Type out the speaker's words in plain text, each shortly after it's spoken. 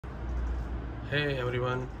Hey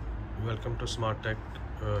everyone, welcome to Smart Tech.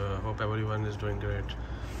 Hope everyone is doing great.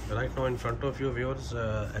 Right now in front of you viewers,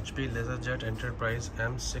 HP LaserJet Enterprise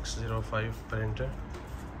M605 printer,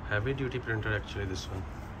 heavy duty printer actually this one.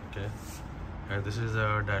 Okay, and this is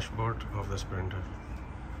the dashboard of this printer.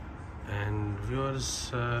 And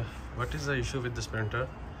viewers, what is the issue with this printer?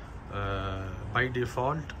 By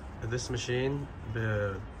default, this machine,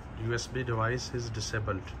 the USB device is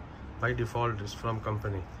disabled. By default, is from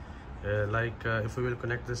company. If we will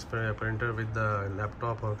connect this printer with the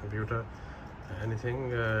laptop or computer, anything,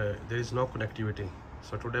 there is no connectivity.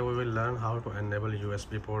 So today we will learn how to enable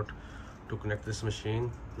USB port to connect this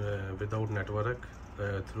machine without network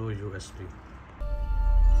through USB.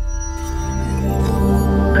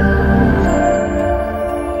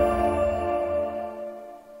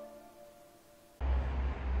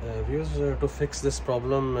 To fix this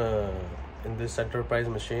problem in this enterprise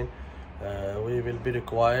machine, we will be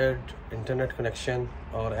required internet connection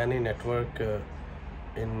or any network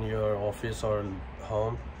in your office or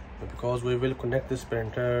home, because we will connect this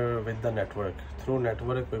printer with the network. Through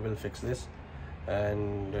network we will fix this,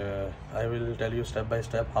 and I will tell you step by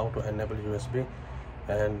step how to enable USB,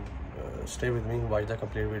 and stay with me, watch the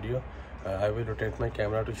complete video. I will rotate my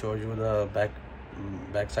camera to show you the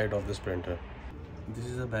back side of this printer. This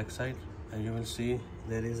is the back side, and you will see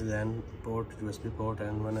there is LAN port, USB port,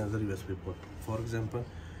 and one other USB port. For example,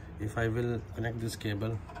 if I will connect this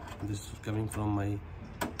cable, this is coming from my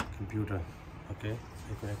computer. Okay,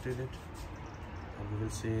 I connected it, and you will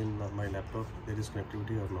see in my laptop there is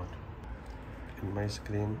connectivity or not. In my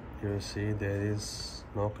screen you will see there is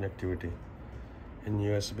no connectivity. In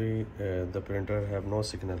USB the printer have no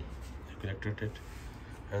signal. I connected it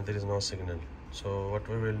and there is no signal. So what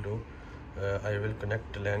we will do, I will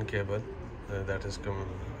connect LAN cable that is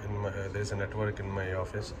there is a network in my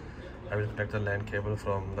office. I will connect the LAN cable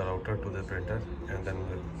from the router to the printer, and then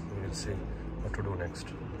we will see what to do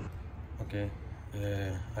next. Okay,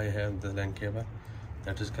 I have the LAN cable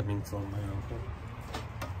that is coming from my router.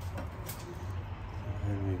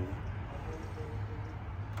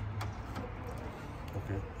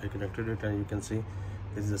 Okay, I connected it, and you can see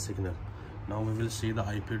this is the signal. Now we will see the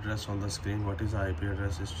IP address on the screen. What is the IP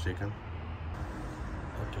address is taken.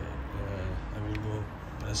 Okay, I will go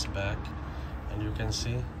press back, and you can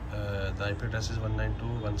see the IP address is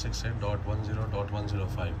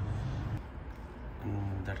 192.168.10.105.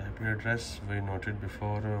 That IP address we noted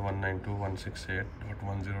before,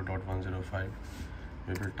 192.168.10.105.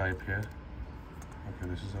 we will type here. Okay,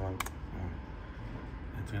 this is the one.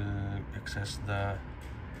 It will access the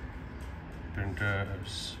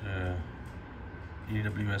printer's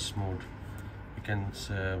EWS mode. We can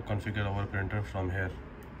configure our printer from here,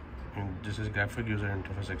 and this is graphic user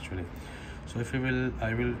interface actually. So if I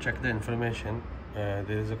will check the information.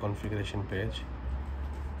 There is a configuration page.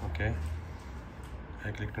 Okay,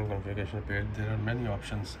 I clicked on configuration page. There are many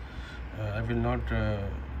options. I will not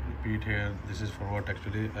repeat here. This is for what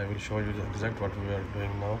actually. I will show you the exact what we are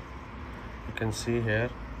doing now. You can see here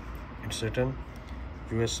it's written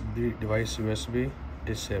USB device USB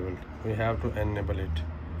disabled. We have to enable it.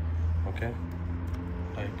 Okay,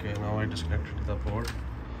 like now I disconnected the port.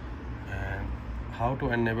 And how to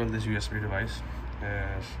enable this USB device,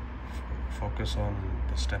 focus on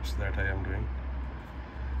the steps that I am doing.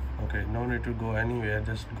 Okay, no need to go anywhere,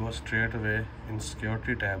 just go straight away in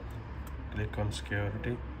security tab, click on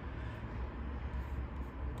security,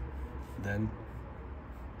 then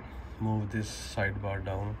move this sidebar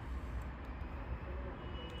down.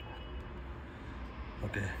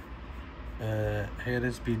 Okay, here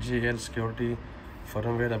is PGL security,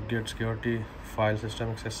 firmware update security, file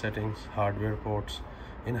system access settings, hardware ports.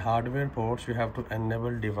 In hardware ports you have to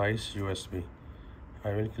enable device USB.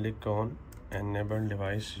 I will click on enable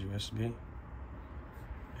device USB,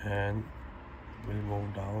 and will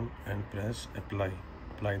move down and press apply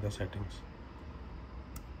the settings.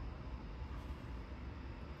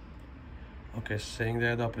 Okay, saying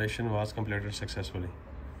that the operation was completed successfully.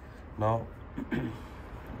 Now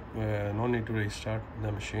no need to restart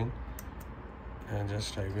the machine, and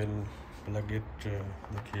just I will plug it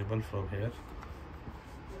the cable from here.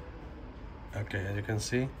 Okay, as you can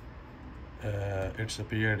see it's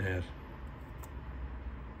appeared here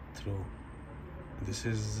through. This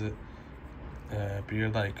is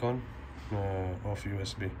appeared the icon of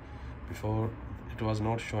USB. Before it was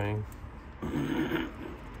not showing.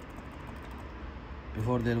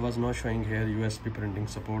 Before there was no showing here USB printing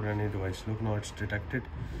support any device. Look, now it's detected,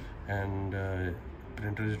 and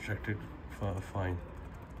printer is detected fine.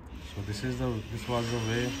 So this was the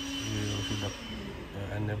way you should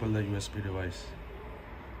enable the USB device.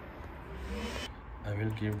 I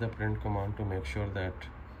will give the print command to make sure that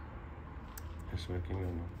it's working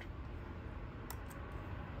or not.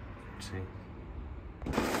 Let's see.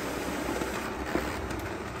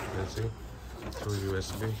 Let's see. Through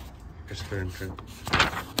USB it's printed,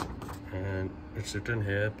 and it's written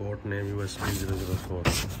here port name USB 004.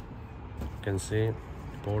 You can see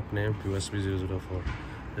port name USB 004.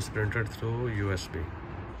 It's printed through USB.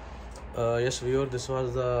 Yes viewer, this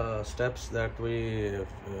was the steps that we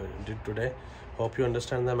did today. Hope you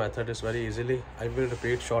understand the method. Is very easily. I will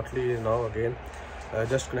repeat shortly now again.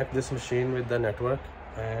 Just connect this machine with the network,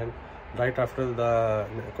 and right after the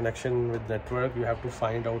connection with network you have to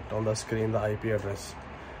find out on the screen the IP address.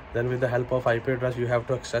 Then with the help of IP address you have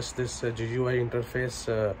to access this GUI interface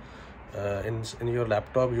in your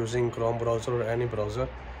laptop using Chrome browser or any browser.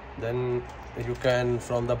 Then you can,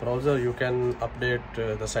 from the browser, you can update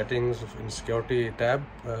the settings in security tab,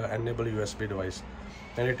 enable USB device,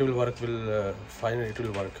 and it will work. Fine, it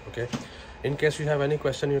will work. Okay, in case you have any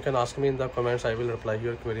question you can ask me in the comments. I will reply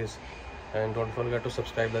your queries, and don't forget to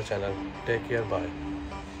subscribe the channel. Take care. Bye.